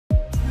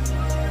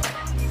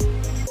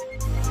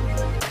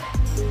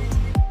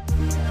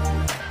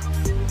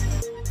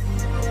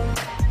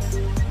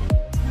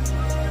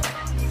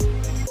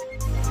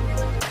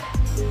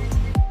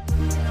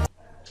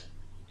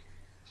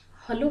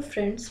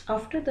friends,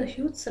 after the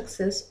huge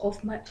success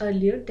of my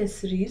earlier test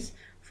series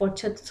for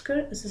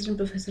Chhattisgarh Assistant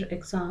Professor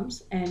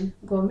exams and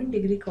Government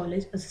Degree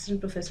College Assistant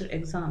Professor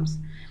exams,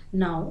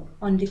 now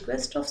on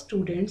request of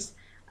students,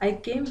 I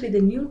came with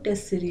a new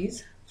test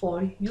series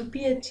for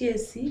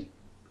UPHESC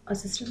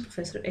Assistant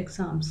Professor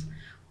exams,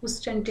 whose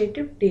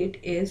tentative date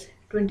is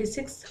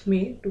 26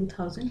 May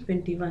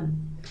 2021.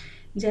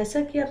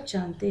 जैसा कि आप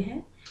जानते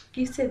हैं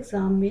कि इस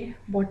exam में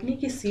botany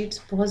की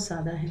seats बहुत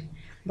ज़्यादा हैं,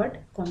 बट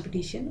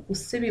कंपटीशन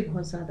उससे भी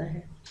बहुत ज़्यादा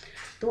है।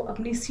 तो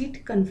अपनी सीट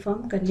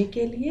कंफर्म करने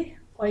के लिए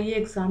और ये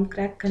एग्ज़ाम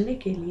क्रैक करने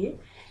के लिए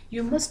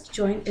you must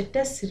join A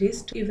test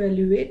series to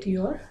evaluate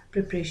your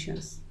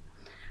preparations.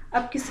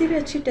 आप किसी भी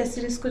अच्छी टेस्ट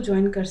सीरीज़ को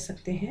ज्वाइन कर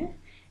सकते हैं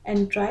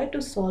and try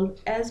to solve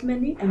as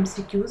many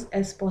MCQs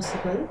as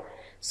possible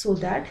so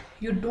that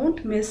you don't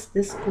miss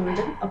this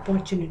golden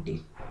opportunity.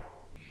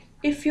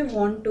 If you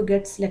want to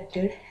get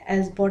selected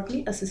as Botany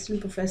Assistant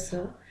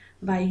Professor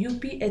by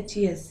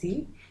UPHESC,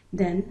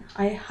 then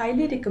I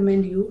highly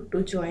recommend you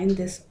to join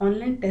this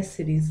online test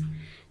series,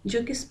 जो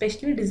कि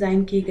specially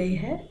design की गई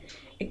है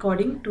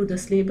according to the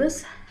syllabus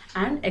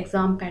and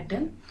exam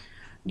pattern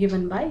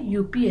given by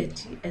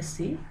UPHESC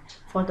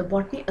for the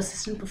Botany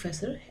Assistant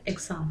Professor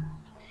exam.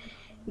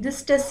 This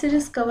test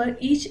series cover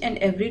each and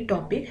every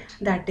topic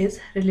that is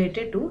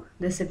related to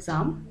this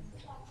exam.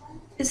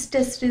 इस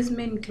test series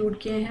में include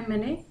किए हैं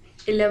मैंने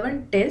 11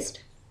 test,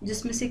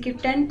 जिसमें से कि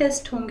 10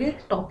 test होंगे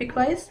topic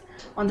wise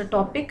on the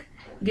topic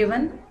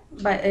given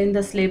by in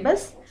the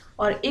syllabus,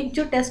 और एक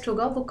जो टेस्ट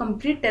होगा वो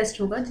कंप्लीट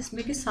टेस्ट होगा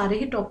जिसमें कि सारे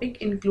ही टॉपिक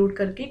इंक्लूड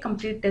करके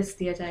कंप्लीट टेस्ट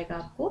दिया जाएगा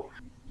आपको,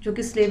 जो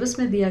कि सिलेबस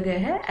में दिया गया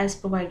है एज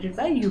प्रोवाइडेड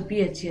बाय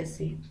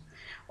UPHESC।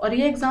 और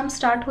ये एग्ज़ाम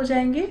स्टार्ट हो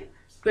जाएंगे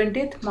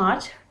 20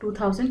 मार्च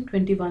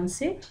 2021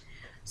 से।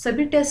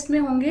 सभी टेस्ट में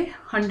होंगे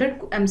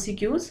 100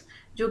 MCQs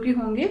जो कि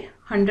होंगे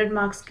 100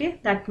 मार्क्स के,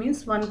 that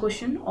means 1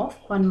 question of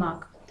 1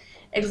 mark.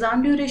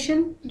 Exam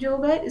duration जो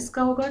होगा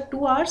इसका होगा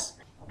 2 hours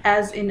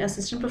as in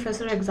assistant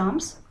professor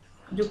exams.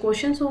 जो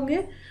क्वेश्चंस होंगे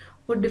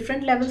वो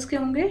डिफरेंट लेवल्स के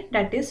होंगे,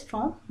 that is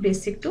from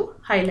basic to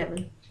high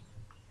level.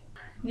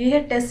 ये है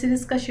टेस्ट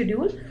सीरीज़ का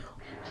schedule.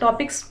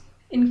 Topics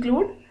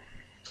include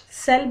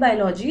cell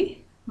biology,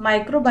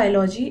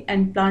 microbiology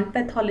and plant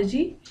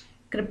pathology,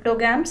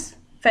 cryptogams,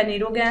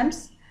 phanerogams,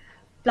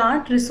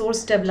 plant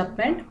resource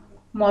development,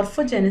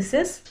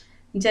 morphogenesis,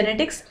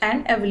 genetics and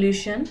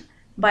evolution,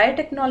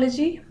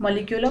 biotechnology,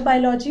 molecular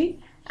biology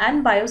and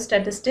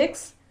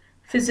biostatistics,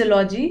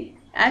 physiology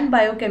and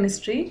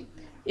biochemistry,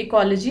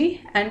 ecology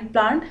and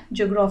plant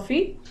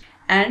geography,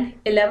 and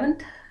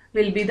 11th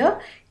will be the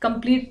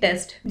complete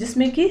test,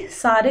 जिसमें कि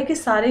सारे के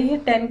सारे ये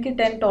 10 के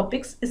 10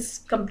 topics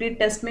इस complete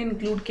test में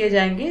include किए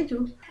जाएंगे, जो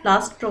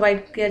लास्ट प्रोवाइड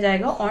किया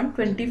जाएगा on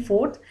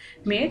 24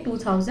 May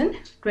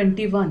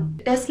 2021।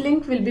 Test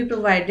link will be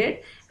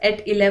provided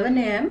eight 11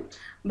 AM,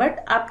 but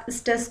आप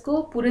इस टेस्ट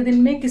को पूरे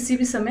दिन में किसी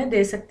भी समय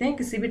दे सकते हैं,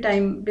 किसी भी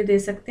टाइम पे दे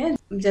सकते हैं,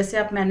 जैसे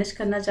आप मैनेज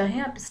करना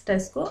चाहें आप इस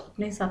टेस्ट को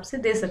अपने हिसाब से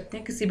दे सकते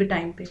हैं किसी भी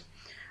टाइम पे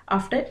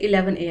आफ्टर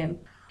 11 AM।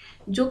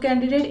 जो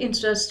कैंडिडेट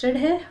इंटरेस्टेड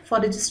है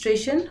for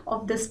registration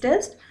of this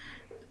test,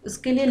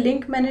 उसके लिए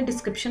लिंक मैंने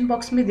डिस्क्रिप्शन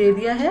बॉक्स में दे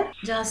दिया है,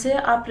 जहाँ से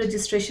आप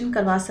रजिस्ट्रेशन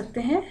करवा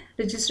सकते हैं।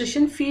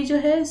 रजिस्ट्रेशन फ़ी जो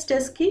है इस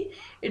टेस्ट की,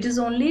 it is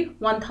only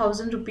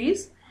 1000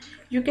 rupees.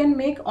 You can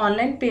make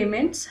online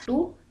payments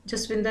to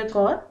Jaswinder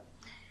Kaur.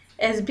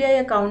 SBI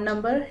account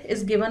number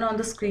is given on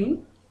the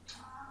screen.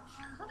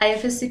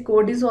 IFSC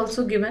code is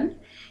also given.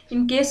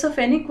 In case of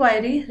any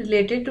query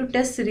related to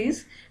test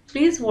series,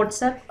 please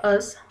WhatsApp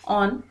us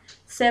on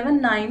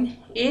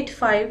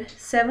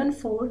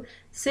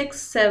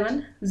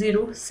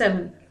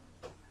 7985746707.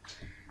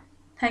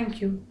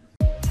 Thank you.